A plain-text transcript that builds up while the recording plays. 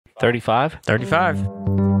35?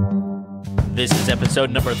 35. This is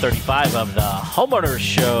episode number 35 of the Homeowners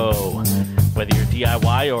Show. Whether you're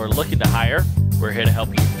DIY or looking to hire, we're here to help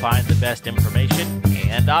you find the best information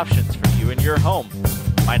and options for you and your home.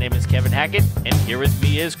 My name is Kevin Hackett, and here with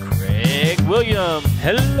me is Craig Williams.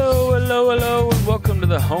 Hello, and welcome to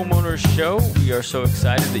the Homeowners Show. We are so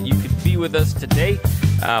excited that you could be with us today.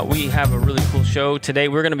 We have a really cool show today.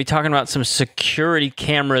 We're going to be talking about some security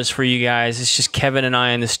cameras for you guys. It's just Kevin and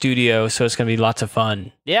I in the studio, so it's going to be lots of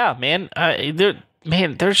fun. Yeah, man.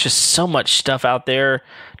 There's just so much stuff out there.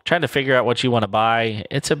 Trying to figure out what you want to buy.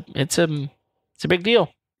 It's a big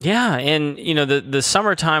deal. Yeah, and you know the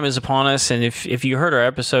summertime is upon us, and if you heard our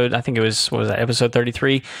episode, I think it was, what was that, episode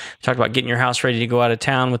 33, we talked about getting your house ready to go out of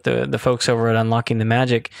town with the folks over at Unlocking the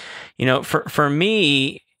Magic. You know, for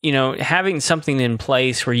me, you know, having something in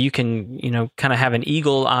place where you can, you know, kind of have an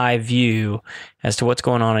eagle eye view as to what's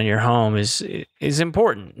going on in your home is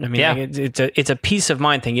important. I mean, yeah. It's a peace of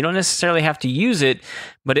mind thing. You don't necessarily have to use it,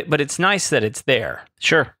 but it's nice that it's there.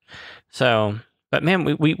 Sure. So, but man,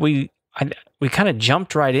 we kind of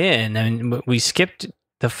jumped right in. I mean, we skipped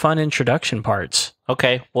the fun introduction parts.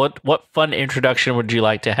 Okay. What fun introduction would you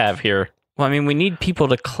like to have here? Well, I mean, we need people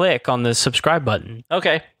to click on the subscribe button.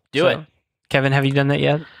 Okay. Do it. Kevin, have you done that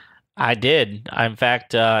yet? I did. In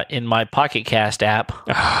fact, in my Pocket Cast app,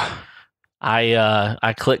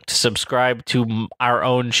 I clicked subscribe to our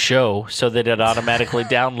own show so that it automatically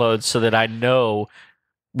downloads so that I know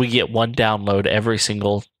we get one download every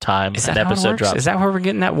single time an episode drops. Is that where we're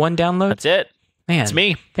getting that one download? That's it. Man, it's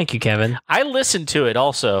me. Thank you, Kevin. I listen to it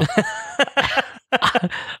also.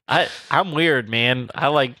 I'm weird, man.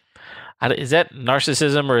 Is that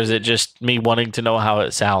narcissism or is it just me wanting to know how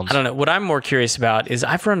it sounds? I don't know. What I'm more curious about is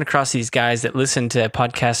I've run across these guys that listen to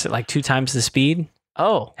podcasts at like 2 times the speed.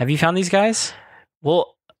 Oh. Have you found these guys?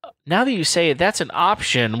 Well, now that you say it, that's an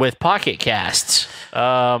option with Pocket Casts.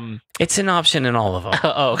 It's an option in all of them.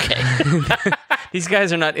 Oh, okay. These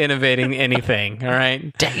guys are not innovating anything, all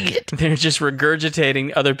right? Dang it. They're just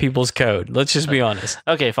regurgitating other people's code. Let's just be honest.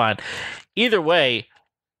 Okay, fine. Either way,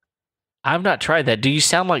 I've not tried that. Do you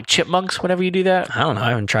sound like chipmunks whenever you do that? I don't know. I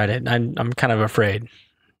haven't tried it. I'm kind of afraid.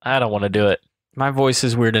 I don't want to do it. My voice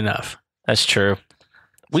is weird enough. That's true.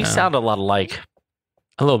 We sound a lot alike.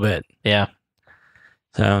 A little bit. Yeah.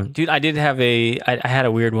 So, dude, I had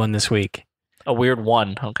a weird one this week. A weird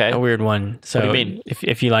one, okay. A weird one. So, what do you mean?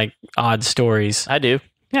 If you like odd stories. I do.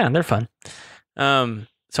 Yeah, they're fun.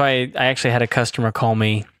 So I actually had a customer call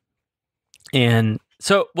me. And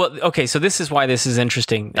so, well, okay, so this is why this is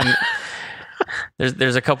interesting. And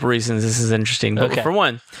there's a couple reasons this is interesting. But for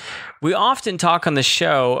one, we often talk on the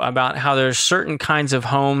show about how there's certain kinds of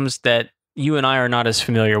homes that you and I are not as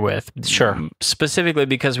familiar with. Sure. Specifically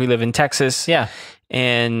because we live in Texas. Yeah.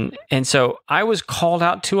 And so I was called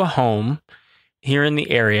out to a home here in the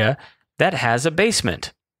area that has a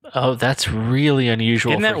basement. Oh, that's really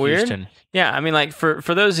unusual. Isn't that for weird? Houston. Yeah, I mean, like for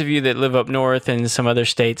those of you that live up north and some other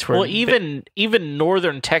states where... Well, even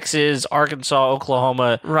northern Texas, Arkansas,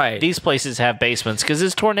 Oklahoma, right, these places have basements because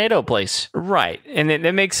it's tornado place. Right, and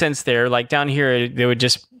it makes sense there. Like down here, they would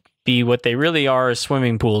just be what they really are,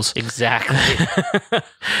 swimming pools. Exactly.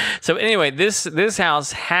 So anyway, this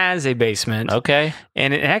house has a basement. Okay.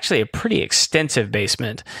 And it actually a pretty extensive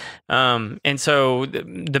basement. And so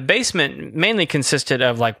the basement mainly consisted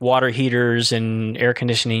of like water heaters and air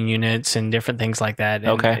conditioning units and different things like that.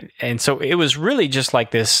 And, okay. And so it was really just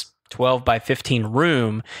like this 12 by 15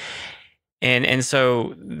 room. And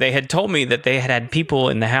so they had told me that they had people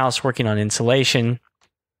in the house working on insulation,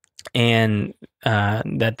 and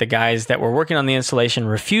that the guys that were working on the installation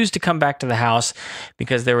refused to come back to the house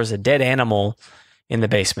because there was a dead animal in the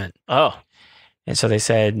basement. Oh. And so they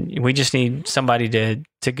said, we just need somebody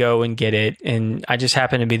to go and get it. And I just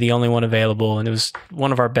happened to be the only one available. And it was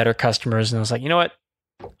one of our better customers. And I was like, you know what?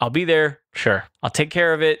 I'll be there. Sure. I'll take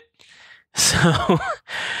care of it. So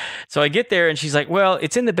I get there and she's like, well,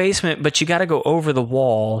 it's in the basement, but you got to go over the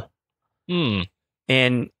wall.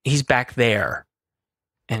 And he's back there.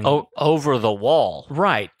 And over the wall.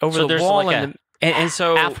 Right. Over the wall. Like and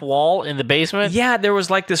so half wall in the basement? Yeah, there was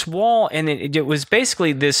like this wall, and it was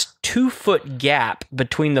basically this 2-foot gap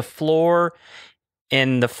between the floor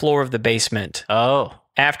and the floor of the basement. Oh.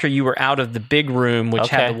 After you were out of the big room, which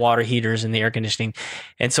had the water heaters and the air conditioning.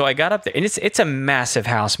 And so I got up there, and it's a massive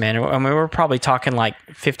house, man. I mean, we're probably talking like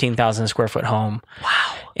 15,000 square foot home.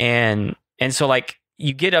 Wow. And so like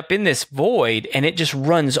you get up in this void, and it just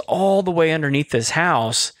runs all the way underneath this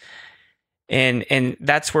house. And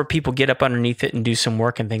that's where people get up underneath it and do some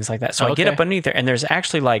work and things like that. So I get up underneath there, and there's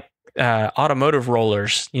actually like automotive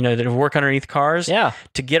rollers, you know, that work underneath cars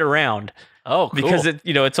to get around. Oh, cool. Because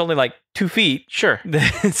it's only like 2 feet. Sure.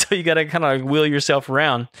 So you got to kind of wheel yourself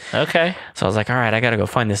around. Okay. So I was like, all right, I got to go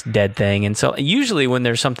find this dead thing. And so usually when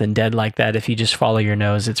there's something dead like that, if you just follow your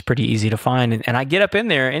nose, it's pretty easy to find. And I get up in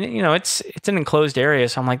there and, it's an enclosed area.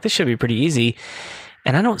 So I'm like, this should be pretty easy.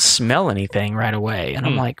 And I don't smell anything right away. And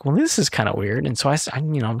I'm like, well, this is kind of weird. And so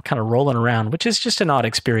I'm kind of rolling around, which is just an odd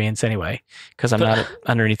experience anyway, because I'm not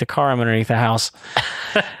underneath the car, I'm underneath the house.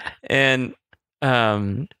 And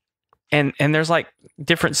there's like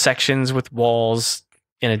different sections with walls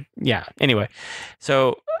anyway.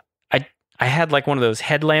 So I had like one of those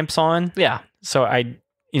headlamps on. Yeah. So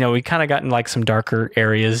we kind of got in like some darker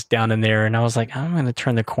areas down in there, and I was like, I'm going to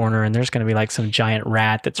turn the corner and there's going to be like some giant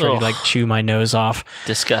rat that's ready to like chew my nose off.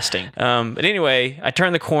 Disgusting. But anyway, I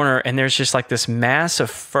turned the corner and there's just like this mass of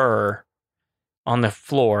fur on the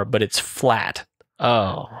floor, but it's flat.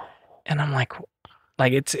 Oh. And I'm like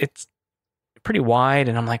it's pretty wide,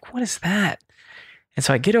 and I'm like, what is that? And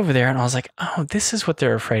so I get over there and I was like, oh, this is what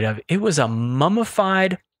they're afraid of. It was a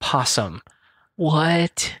mummified possum.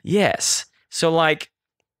 What? Yes. So like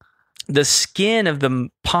the skin of the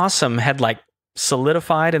possum had like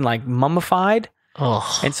solidified and like mummified.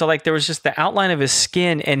 Oh. And so like there was just the outline of his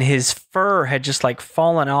skin, and his fur had just like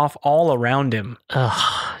fallen off all around him.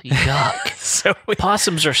 Ugh, yuck. So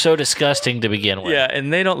possums are so disgusting to begin with. Yeah,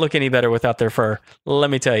 and they don't look any better without their fur. Let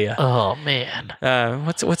me tell you. Oh man.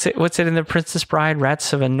 What's it in The Princess Bride?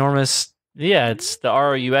 Rats of enormous. Yeah, it's the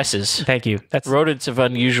ROUSs. Thank you. That's rodents of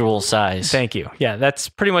unusual size. Thank you. Yeah, that's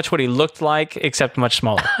pretty much what he looked like, except much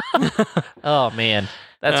smaller. Oh man,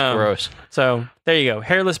 that's gross. So there you go.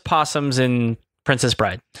 Hairless possums in Princess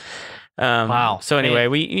Bride. Wow. So anyway,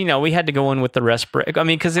 we had to go in with the respirator. I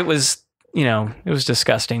mean, because it was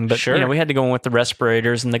disgusting. But sure. We had to go in with the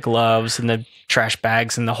respirators and the gloves and the trash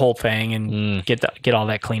bags and the whole thing and get all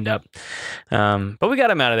that cleaned up. But we got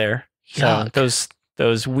them out of there. Yuck. So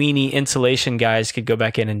those weenie insulation guys could go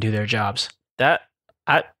back in and do their jobs.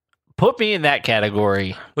 Put me in that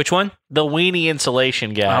category. Which one? The weenie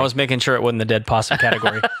insulation guy. I was making sure it wasn't the dead possum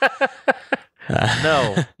category.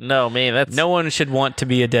 No, man. That's no one should want to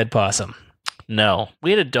be a dead possum. No, we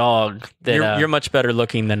had a dog that you're much better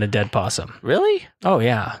looking than a dead possum. Really? Oh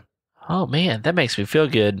yeah. Oh man, that makes me feel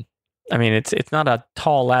good. I mean, it's not a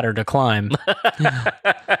tall ladder to climb.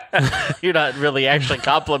 You're not really actually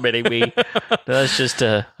complimenting me. That's just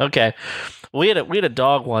okay. We had a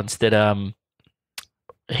dog once that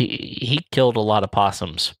he killed a lot of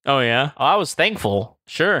possums. Oh yeah. I was thankful.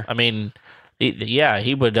 Sure. I mean, he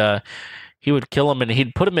would kill them, and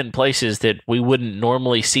he'd put them in places that we wouldn't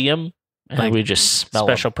normally see them, and like we just smell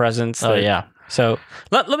special them. presents. Oh yeah. So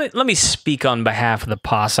let me speak on behalf of the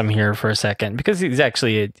possum here for a second, because he's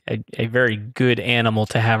actually a very good animal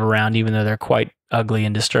to have around, even though they're quite ugly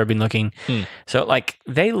and disturbing looking. So like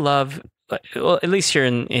they love, well, at least here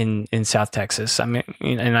in South Texas. I mean,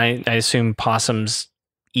 and I assume possums'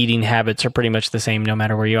 eating habits are pretty much the same no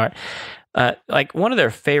matter where you are. Like one of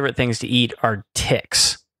their favorite things to eat are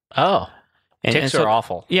ticks. Oh. Ticks are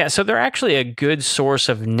awful. Yeah, so they're actually a good source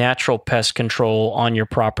of natural pest control on your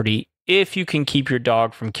property if you can keep your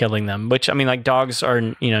dog from killing them. Which, I mean, like dogs are,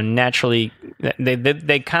 naturally,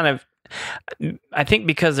 they kind of, I think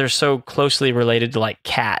because they're so closely related to like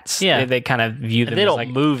cats, they kind of view them they as don't like,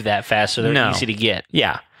 move that fast, so they're easy to get.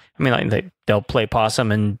 Yeah, I mean, like they'll play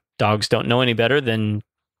possum, and dogs don't know any better than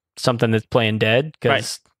something that's playing dead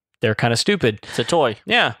because they're kind of stupid. It's a toy.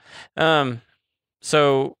 Yeah.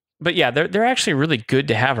 But yeah, they're actually really good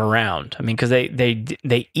to have around. I mean, because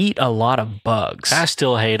they eat a lot of bugs. I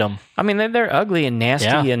still hate them. I mean, they're ugly and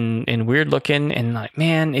nasty and weird looking. And like,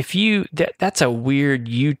 man, if that's a weird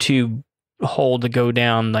YouTube hole to go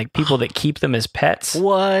down. Like people that keep them as pets.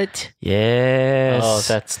 What?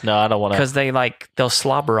 Yes. Oh, no, I don't want to. Because they'll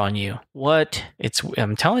slobber on you. What?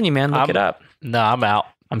 I'm telling you, man, look it up. No, I'm out.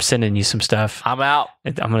 I'm sending you some stuff. I'm out.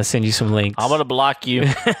 I'm going to send you some links. I'm going to block you.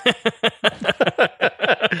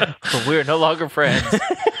 We're no longer friends.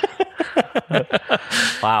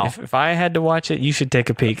 Wow. If I had to watch it, you should take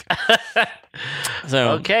a peek.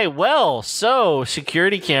 Okay, so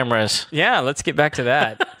security cameras. Yeah, let's get back to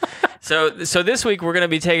that. So this week we're going to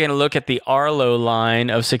be taking a look at the Arlo line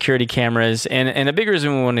of security cameras, and a big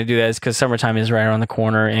reason we want to do that is because summertime is right around the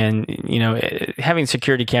corner, and having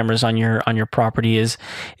security cameras on your property is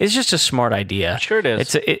just a smart idea. Sure it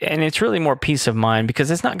is. It's really more peace of mind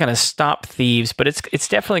because it's not going to stop thieves, but it's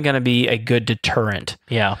definitely going to be a good deterrent.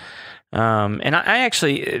 Yeah. And I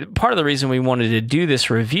actually, part of the reason we wanted to do this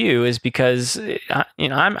review is because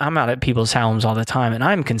I'm out at people's homes all the time, and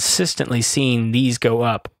I'm consistently seeing these go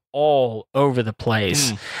up all over the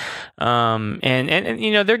place. And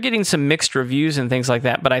you know, they're getting some mixed reviews and things like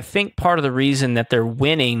that. But I think part of the reason that they're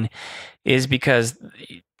winning is because,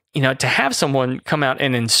 you know, to have someone come out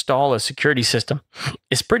and install a security system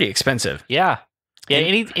is pretty expensive. Yeah. Yeah.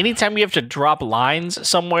 Anytime you have to drop lines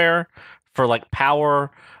somewhere for like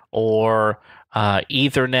power or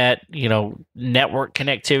Ethernet, you know, network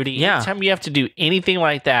connectivity. Yeah. Anytime you have to do anything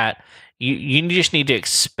like that, you just need to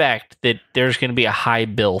expect that there's going to be a high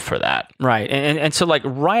bill for that. Right. And so like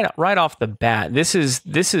right off the bat, this is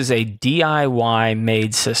a DIY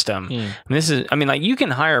made system. I mean, like you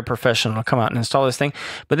can hire a professional to come out and install this thing,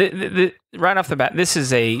 but right off the bat, this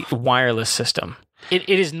is a wireless system. It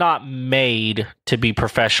is not made to be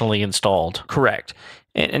professionally installed. Correct.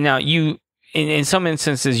 And now in some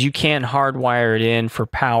instances, you can hardwire it in for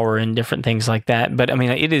power and different things like that. But I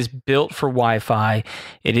mean, it is built for Wi-Fi.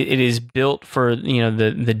 It is built for, you know,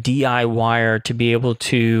 the DIYer to be able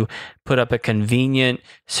to put up a convenient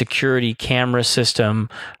security camera system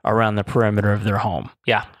around the perimeter of their home.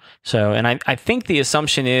 Yeah. So, and I think the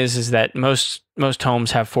assumption is that most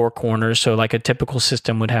homes have 4 corners. So like a typical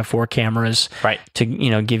system would have 4 cameras, right, to, you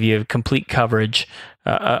know, give you complete coverage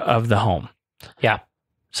of the home. Yeah.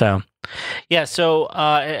 So. Yeah, so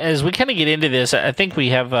as we kind of get into this, I think we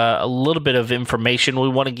have a little bit of information we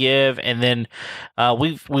want to give, and then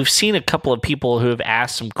we've seen a couple of people who have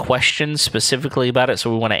asked some questions specifically about it,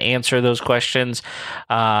 so we want to answer those questions.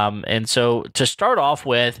 And so to start off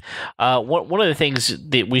with, one of the things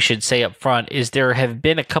that we should say up front is there have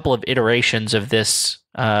been a couple of iterations of this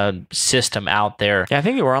system out there. Yeah, I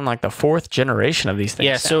think we're on like the 4th generation of these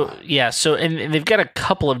things. So and they've got a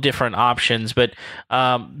couple of different options, but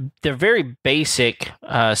their very basic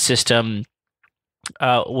system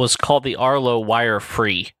was called the Arlo Wire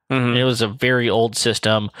Free. Mm-hmm. It was a very old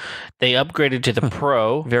system. They upgraded to the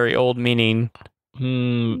Pro. Very old meaning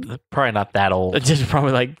probably not that old. Just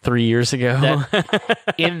probably like 3 years ago.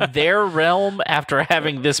 In their realm, after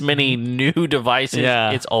having this many new devices,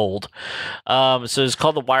 it's old. So it's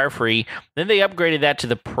called the Wire Free. Then they upgraded that to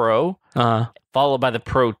the Pro, followed by the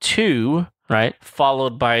Pro 2, right?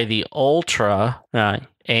 Followed by the Ultra, right?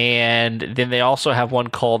 And then they also have one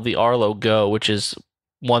called the Arlo Go, which is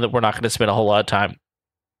one that we're not going to spend a whole lot of time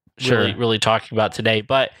really talking about today.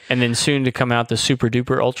 But and then soon to come out the Super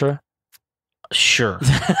Duper Ultra. Sure.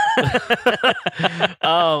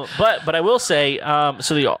 But I will say,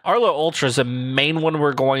 so the Arlo Ultra is the main one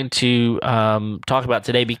we're going to talk about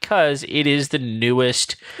today because it is the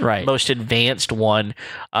newest, most advanced one.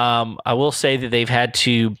 I will say that they've had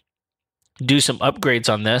to do some upgrades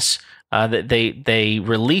on this. That they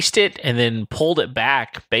released it and then pulled it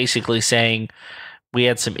back, basically saying we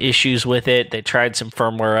had some issues with it. They tried some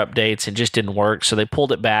firmware updates and just didn't work. So they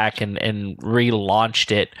pulled it back and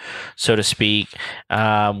relaunched it, so to speak,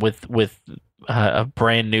 with a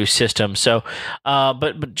brand new system. So,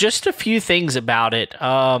 but just a few things about it.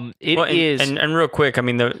 And real quick, I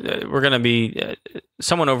mean, we're going to be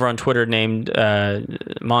someone over on Twitter named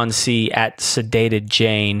Monsi at Sedated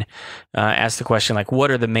Jane asked the question, like,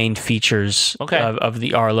 what are the main features of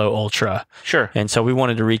the Arlo Ultra? Sure. And so we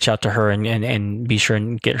wanted to reach out to her and be sure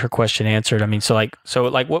and get her question answered. I mean, so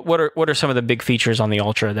what are some of the big features on the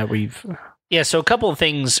Ultra that we've... Yeah, so a couple of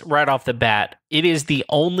things right off the bat. It is the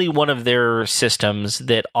only one of their systems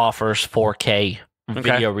that offers 4K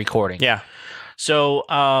video recording. Yeah. So,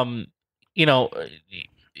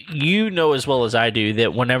 you know as well as I do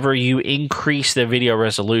that whenever you increase the video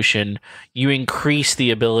resolution, you increase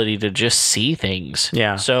the ability to just see things.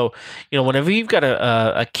 Yeah. So, whenever you've got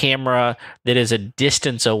a camera that is a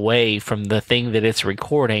distance away from the thing that it's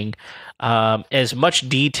recording, as much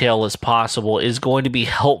detail as possible is going to be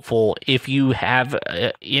helpful if you have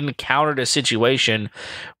encountered a situation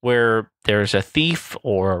where there's a thief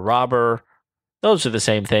or a robber. Those are the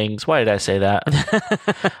same things. Why did I say that?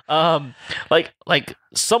 Like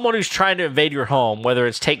someone who's trying to invade your home, whether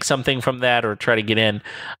it's take something from that or try to get in.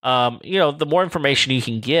 The more information you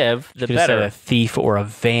can give, the better. Said a thief or a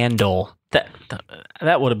vandal.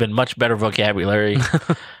 That would have been much better vocabulary.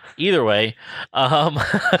 Either way,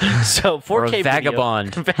 so 4K or a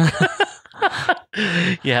vagabond.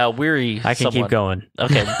 Yeah, weary. I can keep going.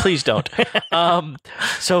 Okay, please don't.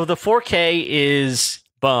 So the 4K is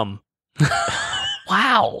bum.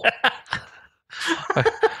 Wow.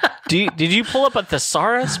 Did you pull up a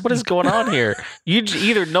thesaurus? What is going on here? You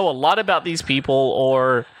either know a lot about these people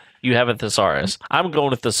or you have a thesaurus. I'm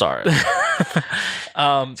going with thesaurus.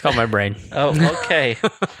 It's called my brain. Oh, okay.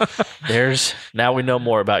 Now we know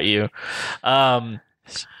more about you.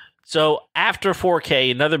 So after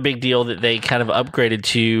 4K, another big deal that they kind of upgraded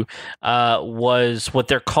to was what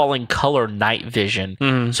they're calling color night vision.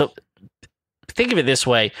 Mm-hmm. So think of it this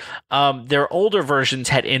way. Their older versions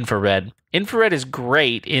had infrared. Infrared is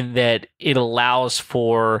great in that it allows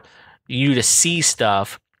for you to see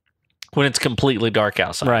stuff when it's completely dark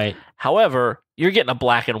outside. Right. However, you're getting a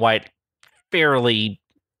black and white, fairly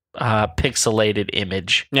pixelated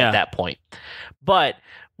image at that point. But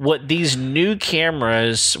what these new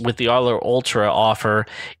cameras with the Arlo Ultra offer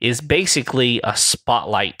is basically a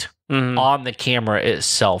spotlight on the camera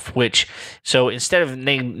itself, so instead of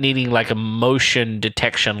needing like a motion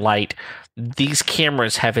detection light, these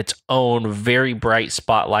cameras have its own very bright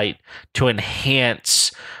spotlight to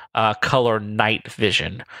enhance color night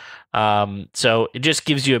vision. So it just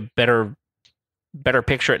gives you a better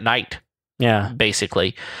picture at night. Yeah,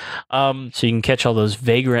 basically. So you can catch all those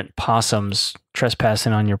vagrant possums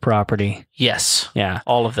trespassing on your property. Yes. Yeah.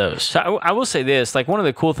 All of those. So I will say this, like one of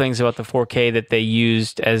the cool things about the 4K that they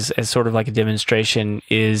used as sort of like a demonstration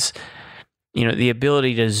is, the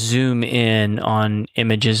ability to zoom in on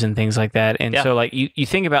images and things like that. And so like you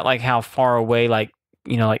think about like how far away, like,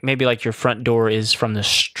 like maybe like your front door is from the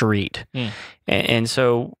street. And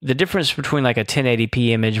so the difference between like a 1080p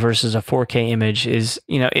image versus a 4K image is,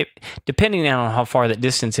 depending on how far that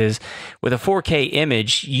distance is, with a 4K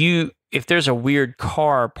image, if there's a weird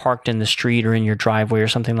car parked in the street or in your driveway or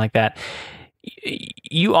something like that,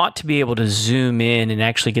 you ought to be able to zoom in and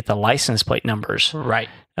actually get the license plate numbers. Right.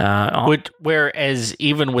 Whereas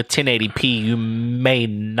even with 1080p, you may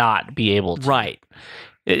not be able to. Right.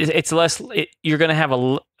 It's less. You're going to have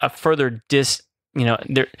a further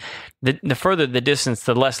the further the distance,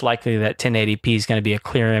 the less likely that 1080p is going to be a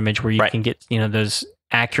clear image where you can get those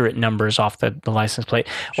accurate numbers off the license plate.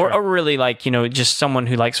 Sure. Or really like just someone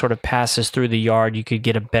who like sort of passes through the yard, you could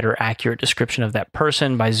get a better accurate description of that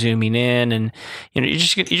person by zooming in, and you're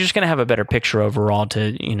just going to have a better picture overall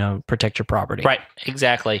to protect your property. Right,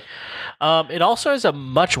 exactly. It also has a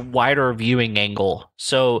much wider viewing angle.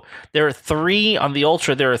 So there are three on the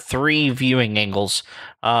Ultra. There are three viewing angles.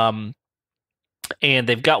 And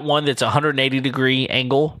they've got one that's 180-degree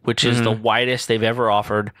angle, which is the widest they've ever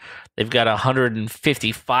offered. They've got a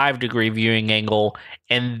 155-degree viewing angle,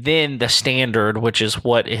 and then the standard, which is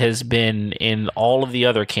what has been in all of the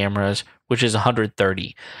other cameras, which is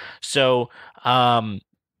 130. So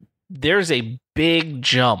there's a big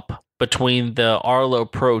jump between the Arlo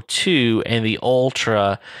Pro 2 and the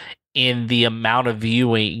Ultra in the amount of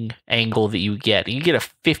viewing angle that you get. You get a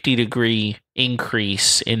 50-degree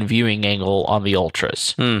increase in viewing angle on the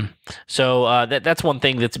Ultras. So that's one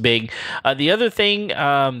thing that's big. The other thing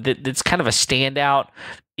that's kind of a standout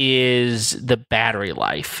is the battery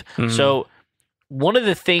life. So one of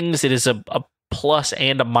the things that is a plus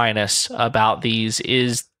and a minus about these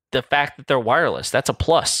is the fact that they're wireless. That's a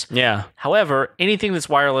plus. Yeah. However, anything that's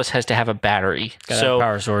wireless has to have a battery. Gotta have a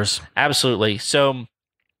power source. Absolutely. So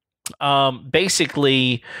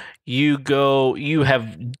basically you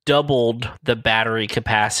have doubled the battery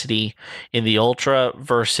capacity in the Ultra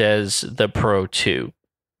versus the Pro 2.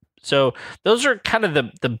 So those are kind of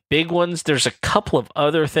the big ones. There's a couple of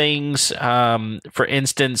other things. For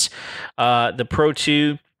instance, the Pro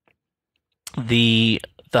 2, the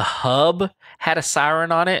hub had a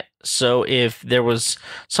siren on it. So if there was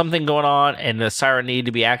something going on and the siren needed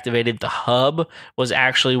to be activated, the hub was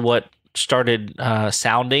actually what started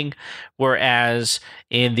sounding, whereas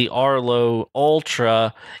in the Arlo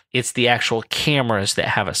Ultra, it's the actual cameras that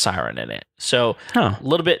have a siren in it. So a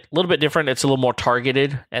little bit different. It's a little more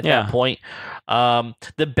targeted at that point.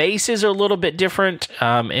 The bases are a little bit different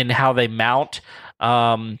in how they mount.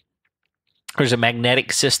 There's a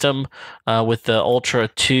magnetic system with the Ultra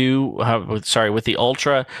 2, with the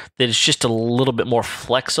Ultra, that is just a little bit more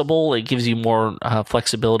flexible. It gives you more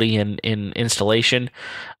flexibility in installation.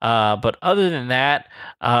 But other than that,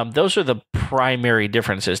 those are the primary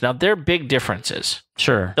differences. Now, they're big differences.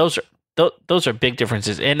 Sure. Those are big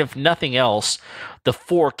differences. And if nothing else, the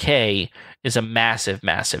 4K is a massive,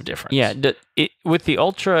 massive difference. Yeah. With the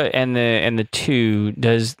Ultra and the 2,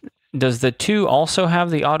 does the 2 also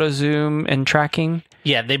have the auto zoom and tracking?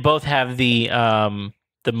 Yeah, they both have the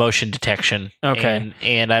motion detection. Okay.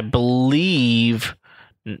 And I believe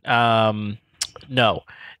no.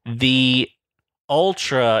 The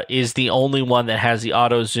Ultra is the only one that has the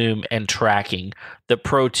auto zoom and tracking. The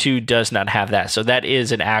Pro 2 does not have that. So that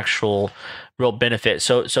is an actual real benefit.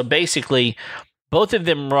 So basically, both of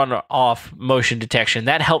them run off motion detection.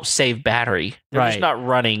 That helps save battery. They're just not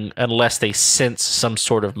running unless they sense some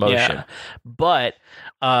sort of motion. Yeah. But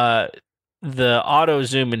the auto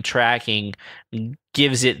zoom and tracking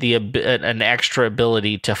gives it an extra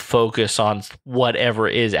ability to focus on whatever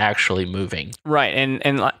is actually moving. Right,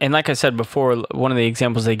 and like I said before, one of the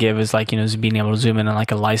examples they give is like, being able to zoom in on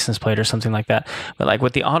like a license plate or something like that. But like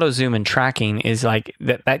with the auto zoom and tracking is like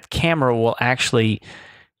that camera will actually,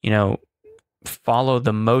 follow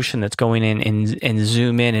the motion that's going in and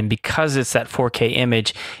zoom in, and because it's that 4K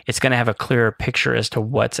image, it's going to have a clearer picture as to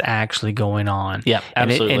what's actually going on. Yeah,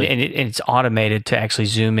 absolutely. And it's automated to actually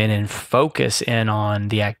zoom in and focus in on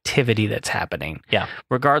the activity that's happening. Yeah,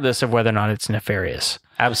 regardless of whether or not it's nefarious.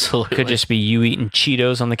 Absolutely, could just be you eating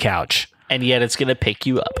Cheetos on the couch, and yet it's going to pick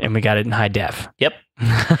you up. And we got it in high def. Yep.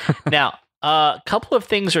 Now, a couple of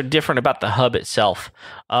things are different about the hub itself.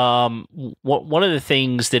 One of the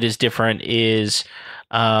things that is different is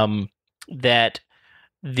that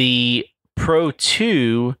the Pro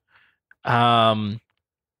 2,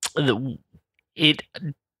 it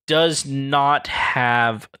does not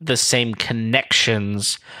have the same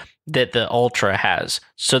connections that the Ultra has.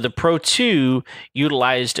 So the Pro 2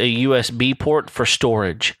 utilized a USB port for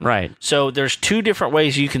storage. Right. So there's two different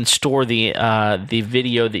ways you can store the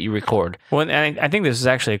video that you record. Well, and I think this is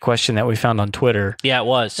actually a question that we found on Twitter. Yeah, it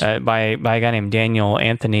was. By a guy named Daniel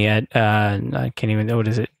Anthony at, I can't even know, what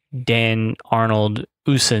is it? Dan Arnold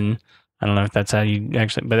Usen. I don't know if that's how you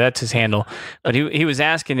actually, but that's his handle. But he was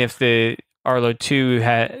asking if the Arlo 2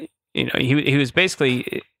 had, he was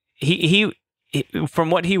basically, he from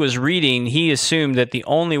what he was reading, he assumed that the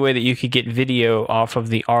only way that you could get video off of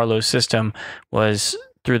the Arlo system was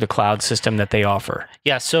through the cloud system that they offer.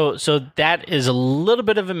 Yeah, so that is a little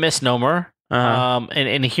bit of a misnomer.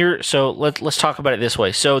 And here, so let's talk about it this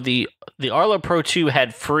way. So the Arlo Pro 2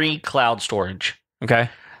 had free cloud storage. Okay.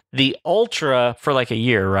 The Ultra for like a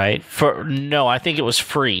year, right? No, I think it was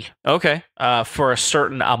free. Okay. For a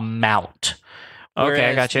certain amount. Okay,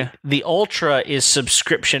 I got you. The Ultra is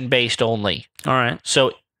subscription based only. All right.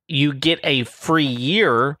 So you get a free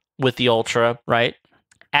year with the Ultra, right?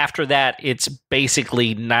 After that, it's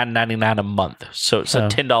basically $9.99 a month. So it's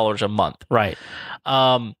 $10 a month. Right.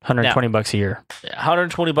 $120 a year.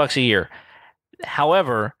 $120 a year.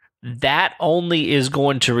 However, that only is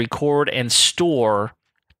going to record and store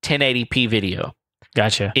 1080p video.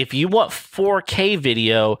 Gotcha. If you want 4K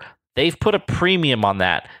video, they've put a premium on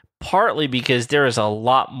that. Partly because there is a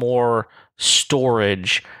lot more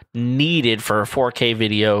storage needed for a 4K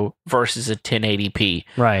video versus a 1080p.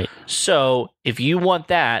 Right. So if you want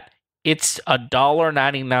that, it's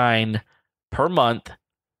 $1.99 per month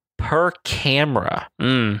per camera.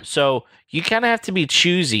 So you kind of have to be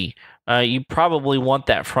choosy. You probably want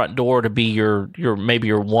that front door to be your maybe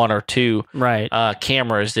your one or two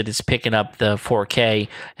cameras that is picking up the 4K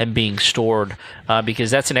and being stored,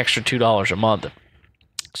 because that's an extra $2 a month.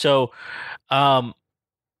 So,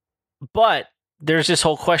 but there's this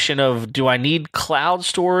whole question of, do I need cloud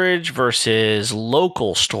storage versus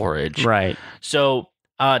local storage? Right. So,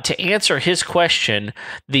 to answer his question,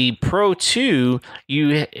 the Pro 2,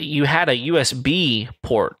 you had a USB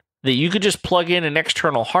port that you could just plug in an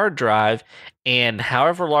external hard drive, and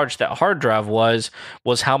however large that hard drive was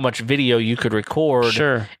how much video you could record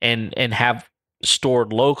and have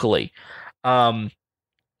stored locally. With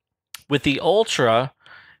the Ultra,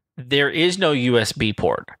 there is no USB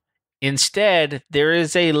port. Instead, there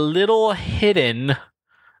is a little hidden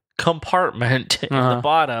compartment in the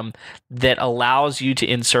bottom that allows you to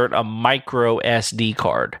insert a micro SD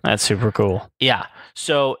card. That's super cool. Yeah.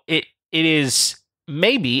 So it's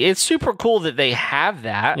super cool that they have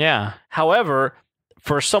that. Yeah. However,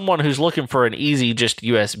 for someone who's looking for an easy just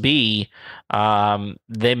USB,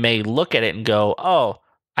 they may look at it and go, oh,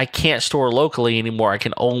 I can't store locally anymore. I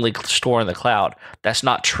can only store in the cloud. That's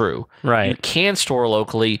not true. Right. You can store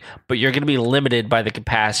locally, but you're going to be limited by the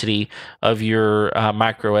capacity of your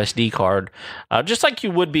micro SD card, just like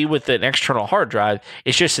you would be with an external hard drive.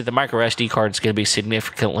 It's just that the micro SD card is going to be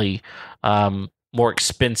significantly more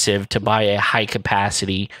expensive to buy a high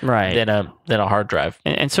capacity than a hard drive.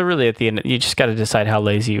 And so really at the end, you just got to decide how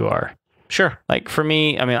lazy you are. Sure. Like for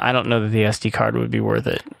me, I mean, I don't know that the SD card would be worth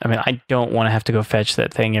it. I mean, I don't want to have to go fetch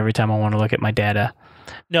that thing every time I want to look at my data.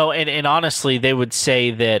 No, and honestly, they would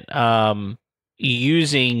say that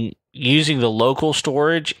using the local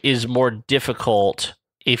storage is more difficult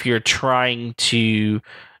if you're trying to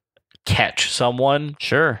catch someone.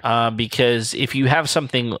 Sure. Because if you have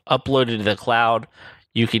something uploaded to the cloud,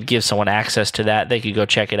 you could give someone access to that. They could go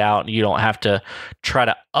check it out. You don't have to try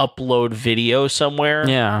to upload video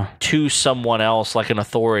somewhere to someone else like an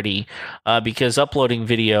authority, because uploading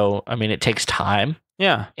video, I mean, it takes time.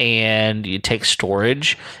 Yeah. And it takes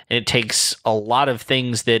storage. And it takes a lot of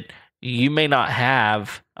things that you may not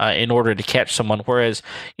have in order to catch someone. Whereas,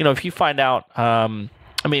 if you find out,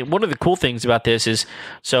 one of the cool things about this is,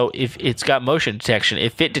 so if it's got motion detection,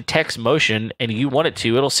 if it detects motion and you want it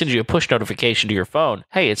to, it'll send you a push notification to your phone.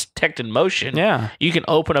 Hey, it's detected motion. Yeah. You can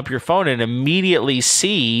open up your phone and immediately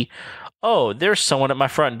see, oh, there's someone at my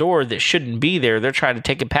front door that shouldn't be there. They're trying to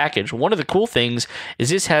take a package. One of the cool things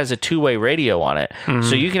is this has a two-way radio on it. Mm-hmm.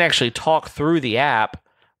 So you can actually talk through the app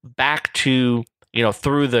back to,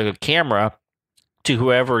 through the camera to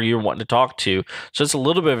whoever you're wanting to talk to. So it's a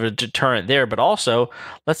little bit of a deterrent there. But also,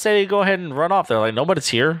 let's say they go ahead and run off. They're like, nobody's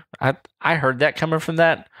here. I heard that coming from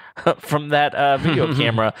that video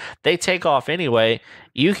camera. They take off anyway.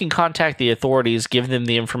 You can contact the authorities, give them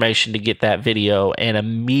the information to get that video, and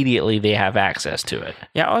immediately they have access to it.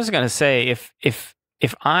 Yeah, I was going to say,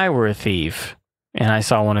 if I were a thief and I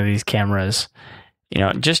saw one of these cameras,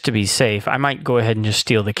 just to be safe, I might go ahead and just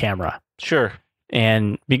steal the camera. Sure.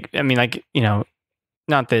 And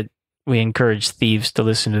not that we encourage thieves to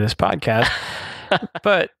listen to this podcast,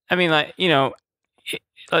 but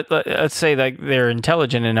let's say like they're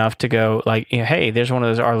intelligent enough to go like, hey, there's one of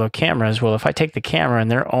those Arlo cameras. Well, if I take the camera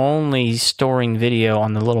and they're only storing video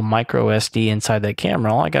on the little micro SD inside that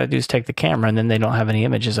camera, all I got to do is take the camera and then they don't have any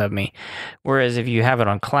images of me. Whereas if you have it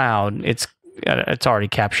on cloud, it's already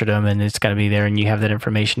captured them and it's going to be there, and you have that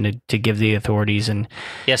information to give the authorities. And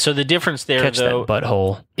yeah, so the difference there, catch though, that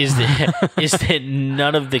butthole is that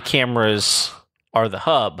none of the cameras are the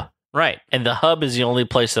hub, right? And the hub is the only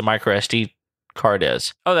place the micro SD card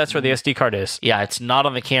is. Oh, that's where the SD card is. Yeah, it's not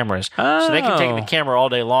on the cameras. So they can take the camera all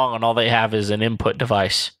day long, and all they have is an input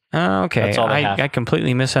device. Oh, okay. That's all they have. I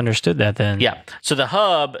completely misunderstood that then. Yeah. So the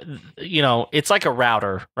hub, it's like a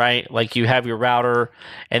router, right? Like you have your router,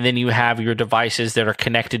 and then you have your devices that are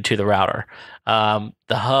connected to the router. The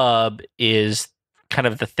hub is kind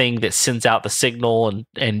of the thing that sends out the signal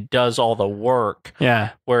and does all the work. Yeah.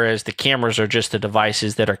 Whereas the cameras are just the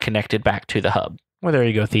devices that are connected back to the hub. Well, there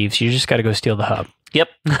you go, thieves. You just got to go steal the hub. Yep.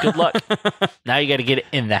 Good luck. Now you got to get it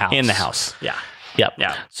in the house. In the house. Yeah. Yep.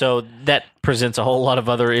 Yeah. So that presents a whole lot of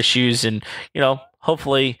other issues, and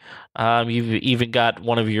hopefully, you've even got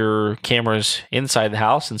one of your cameras inside the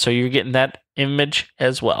house, and so you're getting that image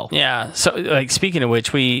as well. Yeah. So, like, speaking of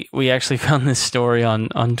which, we actually found this story on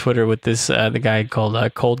Twitter with this the guy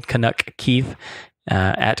called Cold Canuck Keith.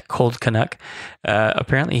 At Cold Canuck.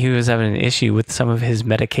 Apparently he was having an issue with some of his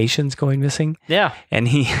medications going missing. Yeah. And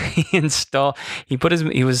he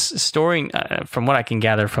was storing, from what I can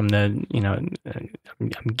gather from the, I'm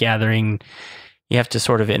gathering, you have to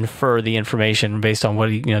sort of infer the information based on what,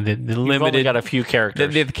 the limited. You've only got a few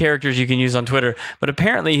characters. The characters you can use on Twitter. But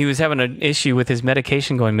apparently he was having an issue with his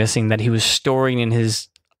medication going missing that he was storing in his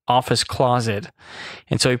office closet,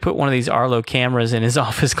 and so he put one of these Arlo cameras in his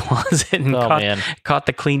office closet and caught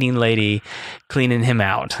the cleaning lady cleaning him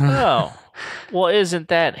out. Oh, well, isn't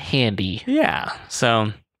that handy? Yeah.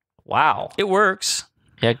 So, wow, it works.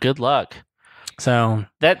 Yeah. Good luck. So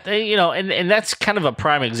that and that's kind of a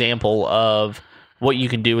prime example of what you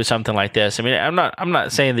can do with something like this. I mean, I'm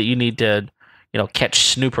not saying that you need to catch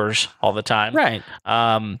snoopers all the time, right?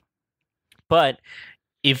 But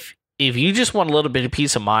if you just want a little bit of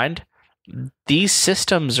peace of mind, these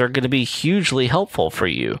systems are going to be hugely helpful for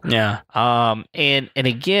you. Yeah. And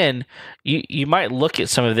again, you might look at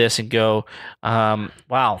some of this and go,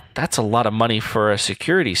 wow, that's a lot of money for a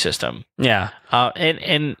security system. Yeah.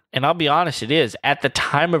 And I'll be honest, it is. At the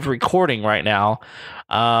time of recording right now,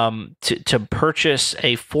 to purchase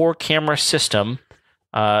a 4-camera system,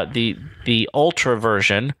 the Ultra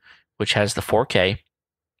version, which has the 4K,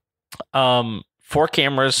 4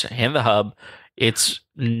 cameras and the hub, it's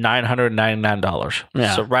 $999.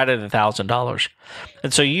 Yeah. So right at $1,000.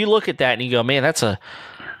 And so you look at that and you go, man, that's a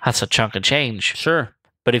chunk of change. Sure.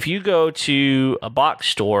 But if you go to a box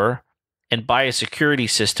store and buy a security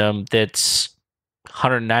system that's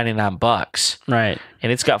 $199, right,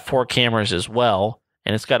 and it's got 4 cameras as well,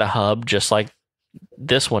 and it's got a hub just like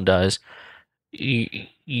this one does,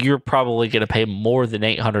 you're probably going to pay more than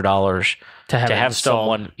 $800 to have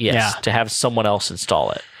someone, to have someone else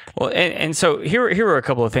install it. Well, and so here were a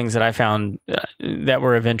couple of things that I found that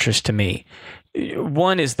were of interest to me.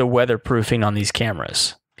 One is the weatherproofing on these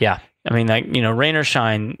cameras. Yeah. I mean, like, rain or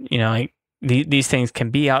shine, like these things can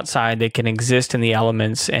be outside, they can exist in the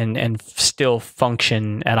elements and still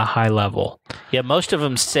function at a high level. Yeah, most of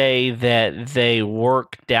them say that they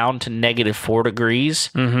work down to -4 degrees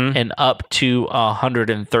and up to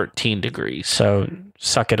 113 degrees. So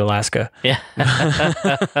suck it, Alaska. Yeah.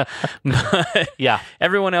 But yeah.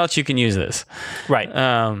 Everyone else, you can use this. Right.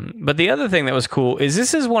 But the other thing that was cool is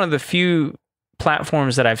this is one of the few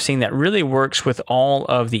platforms that I've seen that really works with all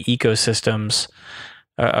of the ecosystems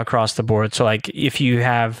across the board. So like if you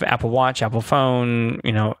have Apple Watch, Apple Phone,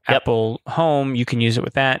 Apple Home, you can use it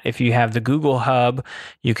with that. If you have the Google Hub,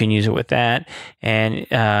 you can use it with that. And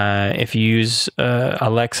if you use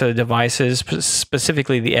Alexa devices,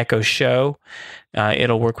 specifically the Echo Show,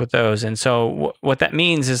 it'll work with those. And so what that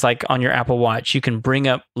means is like on your Apple Watch, you can bring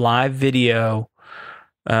up live video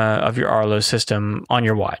of your Arlo system on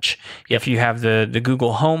your watch. If you have the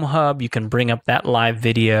Google Home Hub, you can bring up that live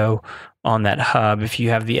video on that hub. If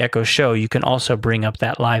you have the Echo Show, you can also bring up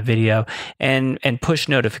that live video and push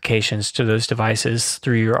notifications to those devices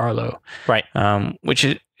through your Arlo. Right. Which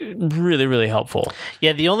is really, really helpful.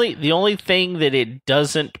 Yeah, the only thing that it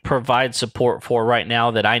doesn't provide support for right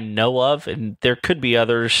now that I know of, and there could be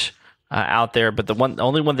others out there, but the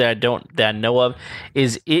only one that I know of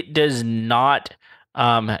is it does not.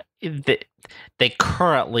 They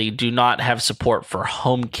currently do not have support for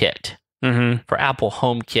HomeKit. For Apple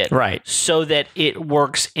HomeKit, right? So that it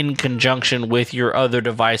works in conjunction with your other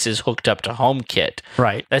devices hooked up to HomeKit,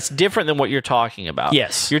 right? That's different than what you're talking about.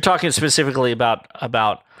 Yes, you're talking specifically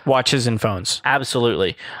about watches and phones.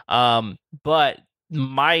 Absolutely. But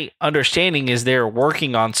my understanding is they're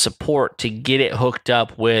working on support to get it hooked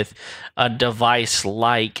up with a device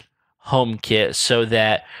like HomeKit, so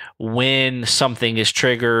that when something is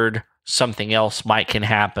triggered, something else can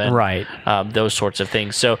happen, right? Those sorts of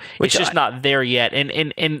things. So it's just not there yet,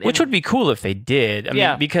 and which would be cool if they did. I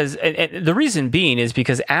mean, because and the reason being is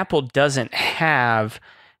because Apple doesn't have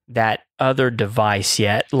that other device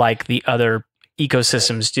yet, like the other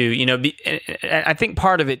ecosystems do. I think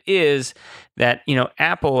part of it is that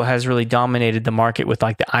Apple has really dominated the market with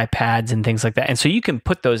like the iPads and things like that, and so you can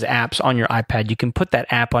put those apps on your iPad, you can put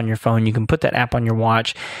that app on your phone, you can put that app on your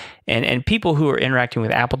watch, and people who are interacting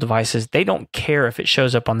with Apple devices, they don't care if it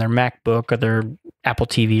shows up on their MacBook or their Apple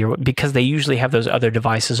TV because they usually have those other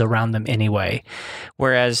devices around them anyway.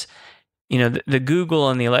 Whereas the Google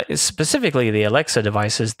and specifically the Alexa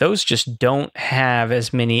devices, those just don't have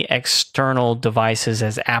as many external devices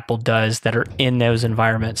as Apple does that are in those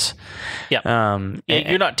environments. Yeah.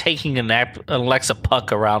 You're not taking an Alexa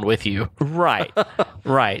puck around with you. Right.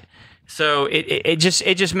 Right. So it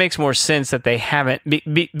just makes more sense that they haven't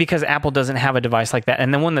because Apple doesn't have a device like that,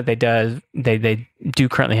 and the one that they do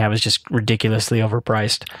currently have is just ridiculously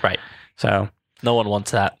overpriced. Right. So no one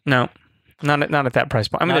wants that. No. Not at that price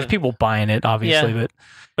point. I mean, there's people buying it, obviously,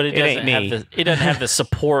 but it doesn't have the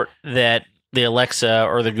support that the Alexa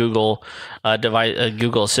or the Google device,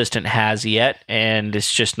 Google Assistant has yet, and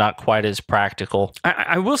it's just not quite as practical.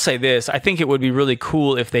 I will say this: I think it would be really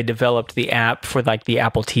cool if they developed the app for like the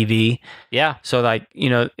Apple TV. Yeah. So like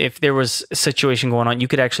if there was a situation going on, you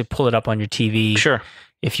could actually pull it up on your TV. Sure.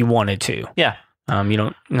 If you wanted to. Yeah.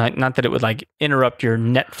 Not that it would like interrupt your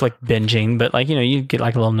Netflix binging, but like you get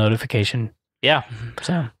like a little notification. Yeah.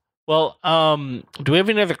 So, well, do we have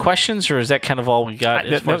any other questions, or is that kind of all we got?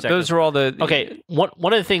 Those are all the. Okay. One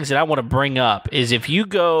of the things that I want to bring up is if you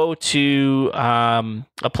go to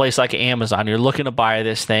a place like Amazon, you're looking to buy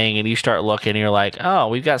this thing, and you start looking, and you're like, oh,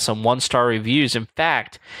 we've got some 1-star reviews. In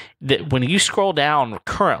fact, that when you scroll down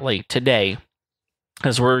currently today,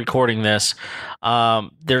 as we're recording this,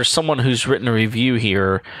 there's someone who's written a review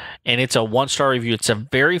here, and it's a 1-star review. It's the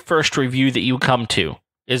very first review that you come to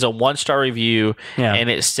is a 1-star review, and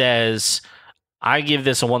it says, I give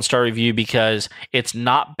this a 1-star review because it's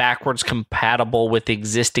not backwards compatible with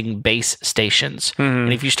existing base stations. Mm-hmm.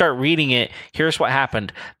 And if you start reading it, here's what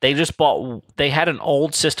happened. They had an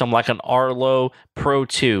old system like an Arlo Pro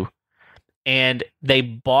 2, and they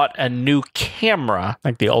bought a new camera.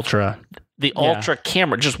 Like the Ultra. The Ultra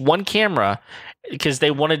camera, just one camera, because they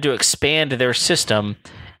wanted to expand their system,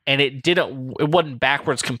 and it wasn't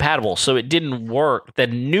backwards compatible, so it didn't work. The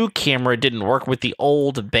new camera didn't work with the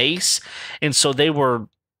old base, and so they were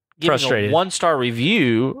giving frustrated. A 1-star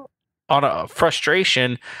review on a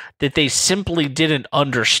frustration that they simply didn't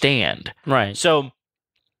understand. Right. So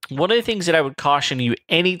one of the things that I would caution you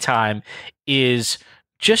anytime is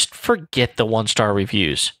just forget the 1-star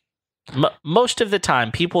reviews. Most of the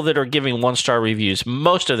time, people that are giving 1-star reviews,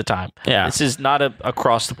 most of the time, this is not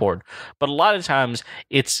across the board, but a lot of times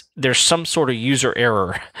there's some sort of user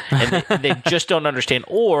error, and they just don't understand,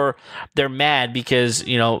 or they're mad because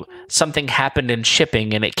something happened in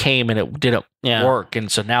shipping and it came and it didn't work,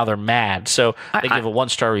 and so now they're mad. So they give a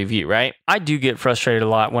 1-star review, right? I do get frustrated a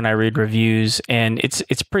lot when I read reviews, and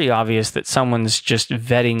it's pretty obvious that someone's just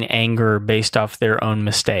vetting anger based off their own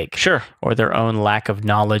mistake, sure, or their own lack of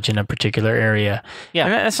knowledge in a particular area. Yeah,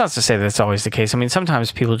 and that's not to say that's always the case. I mean,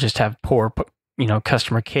 sometimes people just have poor,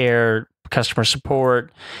 customer care, customer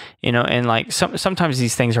support, and like sometimes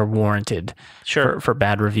these things are warranted for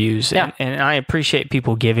bad reviews. Yeah. And I appreciate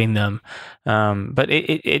people giving them. But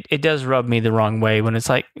it does rub me the wrong way when it's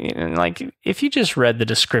like if you just read the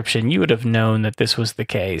description, you would have known that this was the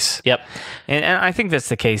case. Yep. And I think that's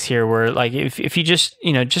the case here, where like if you just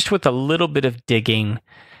just with a little bit of digging,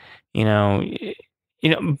 but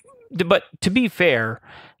to be fair,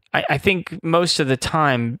 I think most of the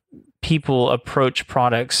time people approach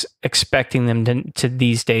products expecting them to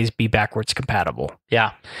these days be backwards compatible.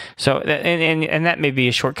 Yeah. So and that may be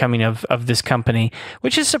a shortcoming of this company,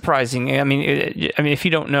 which is surprising. I mean, if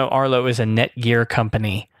you don't know, Arlo is a Netgear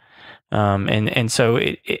company, and so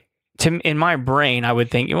in my brain, I would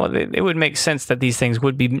think it would make sense that these things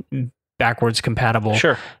would be backwards compatible.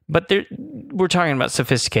 Sure. But we're talking about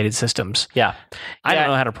sophisticated systems. Yeah. I don't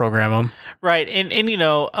know how to program them. Right. And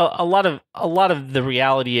a lot of the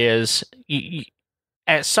reality is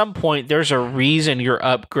at some point there's a reason you're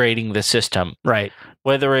upgrading the system. Right.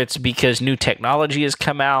 Whether it's because new technology has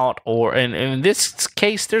come out, or in this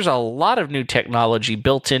case, there's a lot of new technology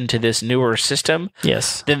built into this newer system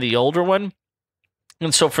than the older one.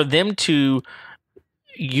 And so for them to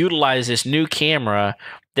utilize this new camera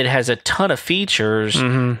that has a ton of features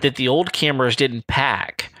that the old cameras didn't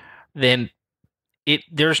pack, then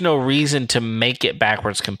there's no reason to make it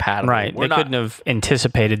backwards compatible. Right. They couldn't have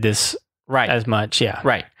anticipated this as much. Yeah.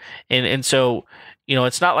 Right. And so,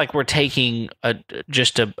 it's not like we're taking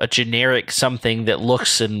just a generic something that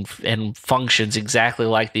looks and functions exactly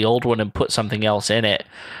like the old one and put something else in it.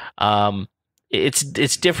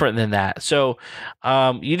 It's different than that. So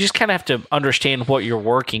you just kind of have to understand what you're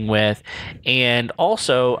working with. And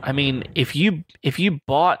also, I mean, if you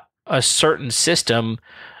bought a certain system,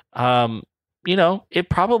 it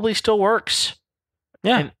probably still works.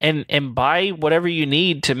 Yeah. And buy whatever you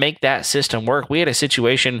need to make that system work. We had a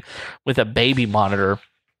situation with a baby monitor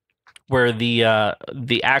where the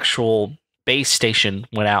actual base station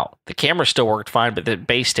went out. The camera still worked fine, but the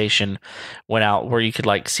base station went out where you could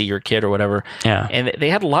like see your kid or whatever. Yeah. And they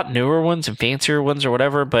had a lot newer ones and fancier ones or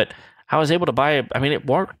whatever, but I was able to buy it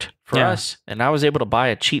worked for us, and I was able to buy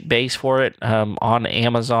a cheap base for it on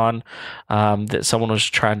Amazon that someone was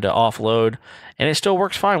trying to offload, and it still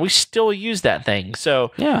works fine. We still use that thing.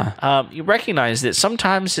 So you recognize that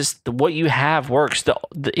sometimes what you have works.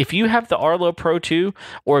 If you have the Arlo Pro 2,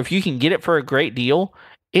 or if you can get it for a great deal,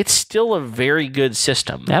 it's still a very good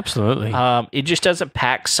system. Absolutely. It just doesn't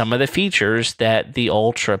pack some of the features that the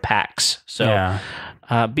Ultra packs. So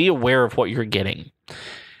be aware of what you're getting.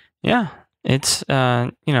 Yeah. It's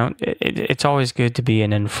it's always good to be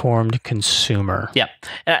an informed consumer. Yeah,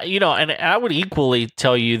 and I would equally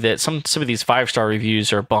tell you that some of these 5-star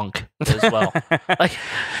reviews are bunk as well. Like,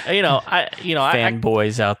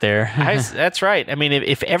 fanboys out there. That's right. I mean,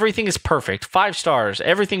 if everything is perfect, 5 stars,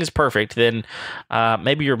 everything is perfect, then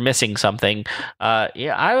maybe you're missing something.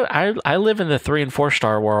 I live in the 3 and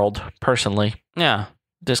 4-star world personally. Yeah.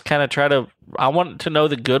 Just kind of I want to know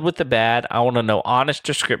the good with the bad. I want to know honest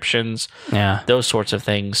descriptions. Yeah. Those sorts of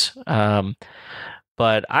things.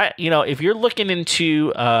 But if you're looking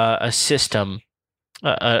into a system,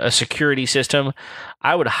 a security system,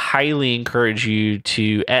 I would highly encourage you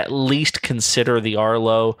to at least consider the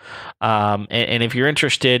Arlo. And if you're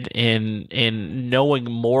interested in knowing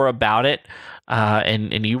more about it,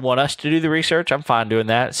 and you want us to do the research, I'm fine doing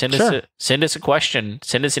that. Send us a question.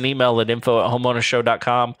 Send us an email at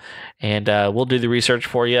info@homeownershow.com, and we'll do the research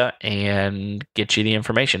for you and get you the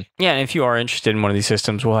information. Yeah, and if you are interested in one of these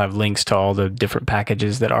systems, we'll have links to all the different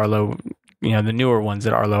packages that Arlo, the newer ones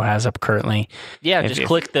that Arlo has up currently. Yeah, just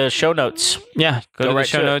click the show notes. Yeah, go to the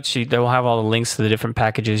show notes. They will have all the links to the different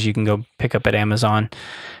packages you can go pick up at Amazon.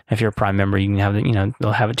 If you're a Prime member, you can have it.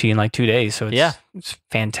 They'll have it to you in like 2 days. So it's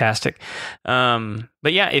fantastic.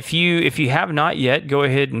 But yeah, if you have not yet, go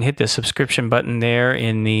ahead and hit the subscription button there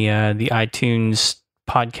in the iTunes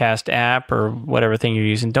podcast app or whatever thing you're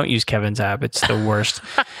using. Don't use Kevin's app; it's the worst.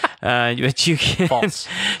 But you can False.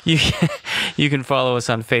 you can follow us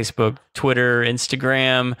on Facebook, Twitter,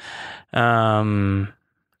 Instagram,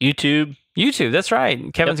 YouTube. That's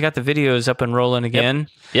right. Kevin's got the videos up and rolling again.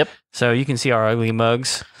 Yep. So you can see our ugly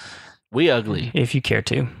mugs. We ugly. If you care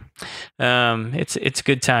to. It's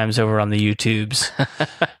good times over on the YouTubes.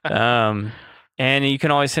 And you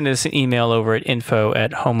can always send us an email over at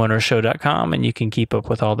info@homeownershow.com, and you can keep up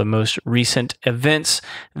with all the most recent events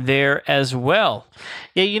there as well.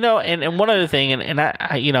 Yeah, and one other thing, and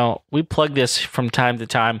I we plug this from time to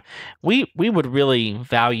time. We would really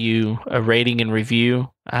value a rating and review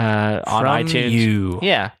on iTunes.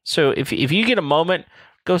 Yeah. So if you get a moment,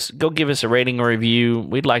 go give us a rating or review.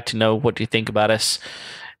 We'd like to know what you think about us.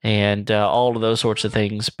 and all of those sorts of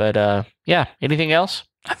things. But yeah, anything else?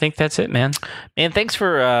 I think that's it, man. Man, thanks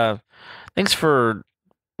for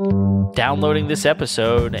downloading this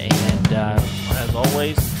episode, and as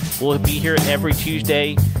always, we'll be here every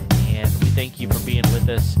Tuesday, and we thank you for being with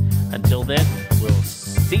us. Until then, we'll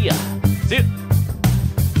see ya. See ya.